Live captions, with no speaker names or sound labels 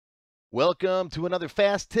Welcome to another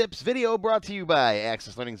Fast Tips video brought to you by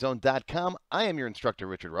accesslearningzone.com. I am your instructor,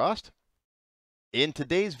 Richard Rost. In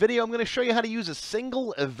today's video, I'm going to show you how to use a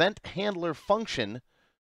single event handler function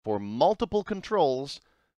for multiple controls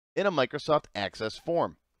in a Microsoft Access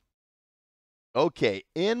form. Okay,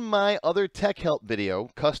 in my other tech help video,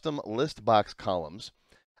 Custom List Box Columns,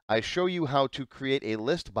 I show you how to create a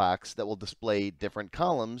list box that will display different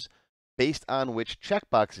columns based on which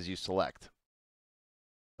checkboxes you select.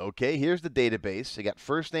 Okay, here's the database. I got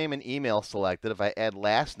first name and email selected. If I add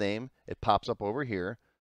last name, it pops up over here.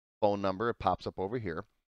 Phone number, it pops up over here.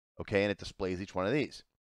 Okay, and it displays each one of these.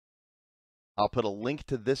 I'll put a link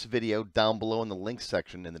to this video down below in the links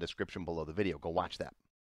section in the description below the video. Go watch that.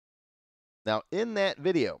 Now, in that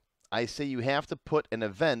video, I say you have to put an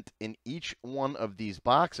event in each one of these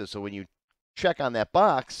boxes. So when you check on that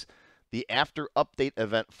box, the after update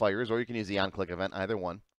event fires, or you can use the on-click event, either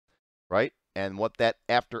one, right? And what that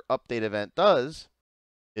after update event does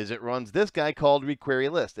is it runs this guy called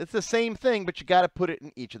requery list. It's the same thing, but you got to put it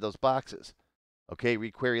in each of those boxes. Okay,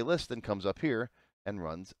 requery list then comes up here and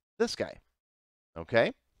runs this guy.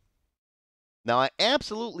 Okay? Now, I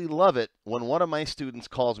absolutely love it when one of my students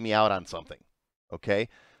calls me out on something. Okay?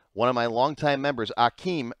 One of my longtime members,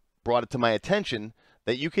 Akeem, brought it to my attention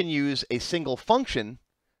that you can use a single function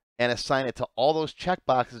and assign it to all those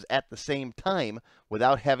checkboxes at the same time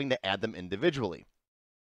without having to add them individually.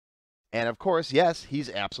 And of course, yes,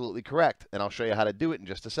 he's absolutely correct, and I'll show you how to do it in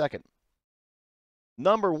just a second.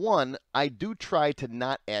 Number one, I do try to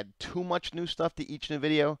not add too much new stuff to each new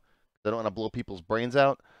video. I don't want to blow people's brains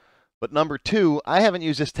out. But number two, I haven't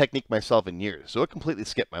used this technique myself in years, so it completely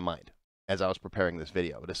skipped my mind as I was preparing this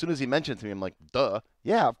video. But as soon as he mentioned it to me, I'm like, duh,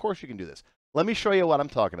 yeah, of course you can do this. Let me show you what I'm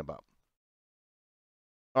talking about.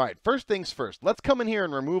 All right, first things first, let's come in here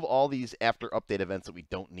and remove all these after update events that we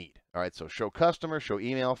don't need. All right, so show customer, show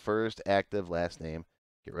email, first, active, last name,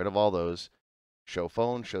 get rid of all those. Show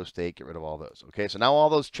phone, show state, get rid of all those. Okay, so now all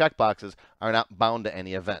those checkboxes are not bound to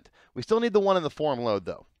any event. We still need the one in the form load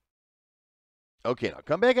though. Okay, now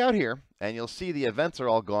come back out here and you'll see the events are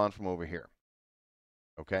all gone from over here.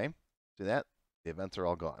 Okay, see that? The events are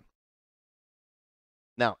all gone.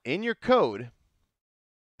 Now, in your code,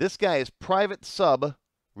 this guy is private sub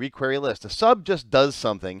requery list. A sub just does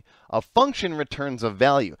something. A function returns a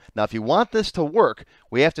value. Now, if you want this to work,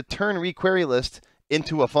 we have to turn requery list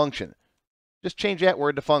into a function. Just change that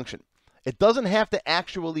word to function. It doesn't have to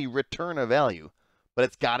actually return a value, but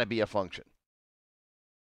it's got to be a function.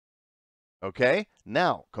 Okay?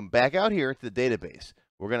 Now, come back out here to the database.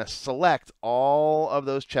 We're going to select all of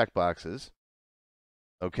those checkboxes.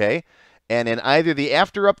 Okay? And in either the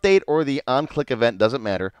after update or the on-click event, doesn't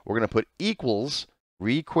matter, we're going to put equals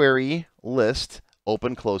requery list,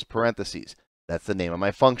 open, close parentheses. That's the name of my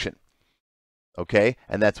function. Okay?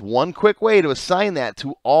 And that's one quick way to assign that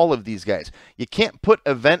to all of these guys. You can't put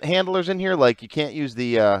event handlers in here, like you can't use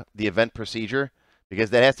the event procedure, because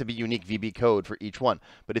that has to be unique VB code for each one.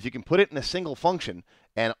 But if you can put it in a single function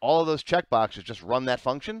and all of those checkboxes just run that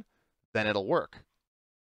function, then it'll work.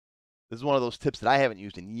 This is one of those tips that I haven't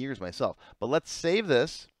used in years myself. But let's save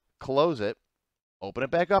this, close it, open it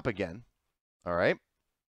back up again. All right?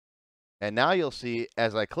 And now you'll see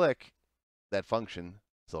as I click, that function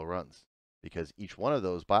still runs because each one of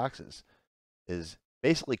those boxes is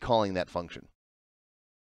basically calling that function.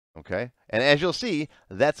 Okay? And as you'll see,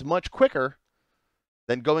 that's much quicker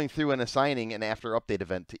than going through and assigning an after update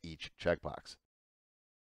event to each checkbox.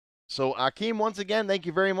 So Akeem, once again, thank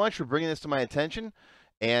you very much for bringing this to my attention.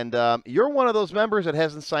 And you're one of those members that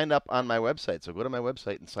hasn't signed up on my website. So go to my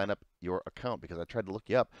website and sign up your account, because I tried to look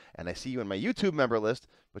you up and I see you in my YouTube member list,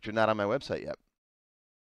 but you're not on my website yet.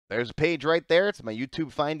 There's a page right there. It's my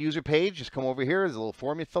YouTube Find User page. Just come over here. There's a little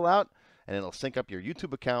form you fill out, and it'll sync up your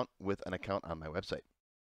YouTube account with an account on my website.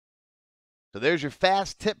 So there's your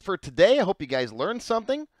fast tip for today. I hope you guys learned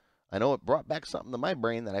something. I know it brought back something to my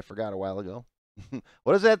brain that I forgot a while ago.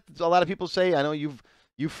 What is that a lot of people say? I know you've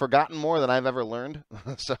forgotten more than I've ever learned.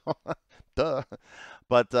 So, duh.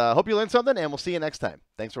 But hope you learned something, and we'll see you next time.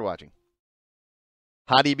 Thanks for watching.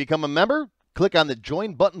 How do you become a member? Click on the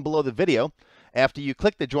Join button below the video. After you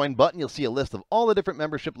click the Join button, you'll see a list of all the different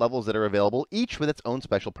membership levels that are available, each with its own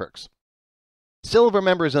special perks. Silver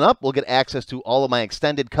members and up will get access to all of my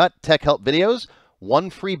extended cut tech help videos, one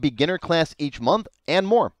free beginner class each month, and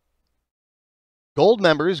more. Gold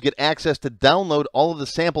members get access to download all of the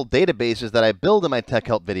sample databases that I build in my tech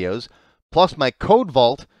help videos, plus my code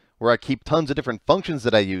vault, where I keep tons of different functions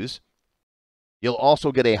that I use. You'll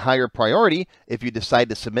also get a higher priority if you decide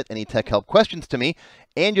to submit any tech help questions to me,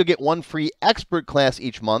 and you'll get one free expert class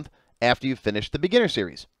each month after you've finished the beginner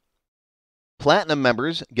series. Platinum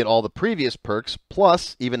members get all the previous perks,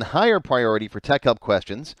 plus even higher priority for tech help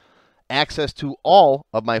questions, access to all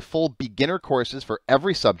of my full beginner courses for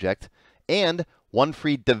every subject, and one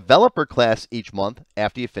free developer class each month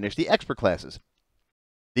after you finish the expert classes.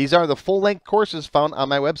 These are the full-length courses found on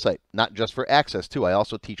my website, not just for Access too. I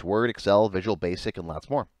also teach Word, Excel, Visual Basic, and lots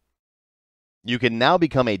more. You can now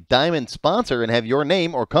become a Diamond sponsor and have your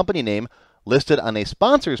name or company name listed on a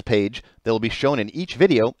sponsors page that will be shown in each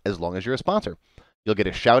video as long as you're a sponsor. You'll get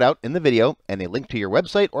a shout out in the video and a link to your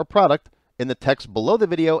website or product in the text below the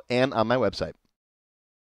video and on my website.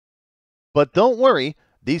 But don't worry,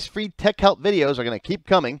 these free tech help videos are going to keep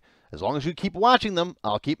coming. As long as you keep watching them,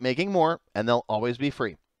 I'll keep making more, and they'll always be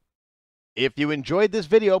free. If you enjoyed this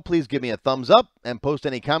video, please give me a thumbs up and post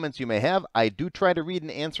any comments you may have. I do try to read and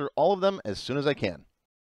answer all of them as soon as I can.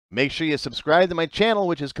 Make sure you subscribe to my channel,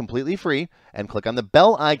 which is completely free, and click on the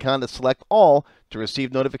bell icon to select all to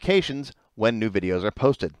receive notifications when new videos are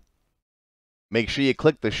posted. Make sure you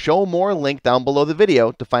click the Show More link down below the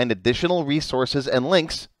video to find additional resources and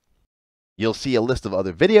links. You'll see a list of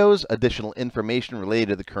other videos, additional information related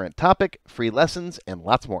to the current topic, free lessons, and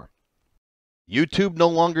lots more. YouTube no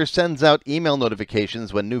longer sends out email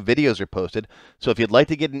notifications when new videos are posted, so if you'd like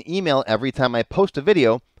to get an email every time I post a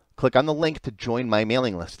video, click on the link to join my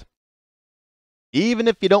mailing list. Even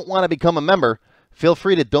if you don't want to become a member, feel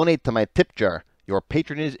free to donate to my tip jar. Your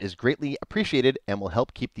patronage is greatly appreciated and will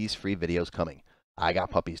help keep these free videos coming. I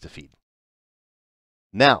got puppies to feed.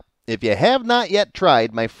 Now, if you have not yet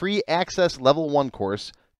tried my free Access Level 1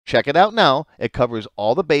 course, check it out now. It covers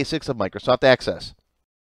all the basics of Microsoft Access.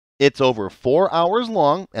 It's over 4 hours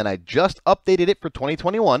long, and I just updated it for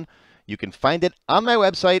 2021. You can find it on my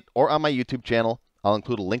website or on my YouTube channel. I'll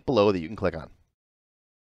include a link below that you can click on.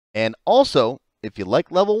 And also, if you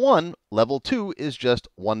like Level 1, Level 2 is just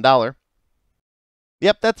 $1.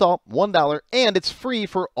 Yep, that's all, $1, and it's free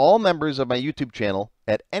for all members of my YouTube channel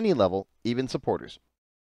at any level, even supporters.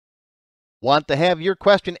 Want to have your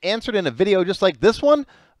question answered in a video just like this one?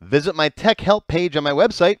 Visit my tech help page on my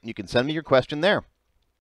website. You can send me your question there.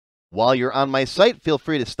 While you're on my site, feel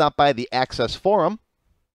free to stop by the Access Forum.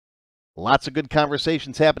 Lots of good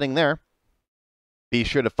conversations happening there. Be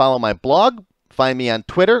sure to follow my blog, find me on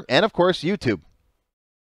Twitter, and of course, YouTube.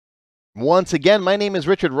 Once again, my name is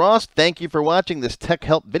Richard Ross. Thank you for watching this tech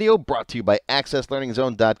help video brought to you by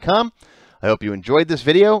accesslearningzone.com. I hope you enjoyed this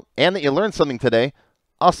video and that you learned something today.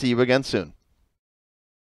 I'll see you again soon.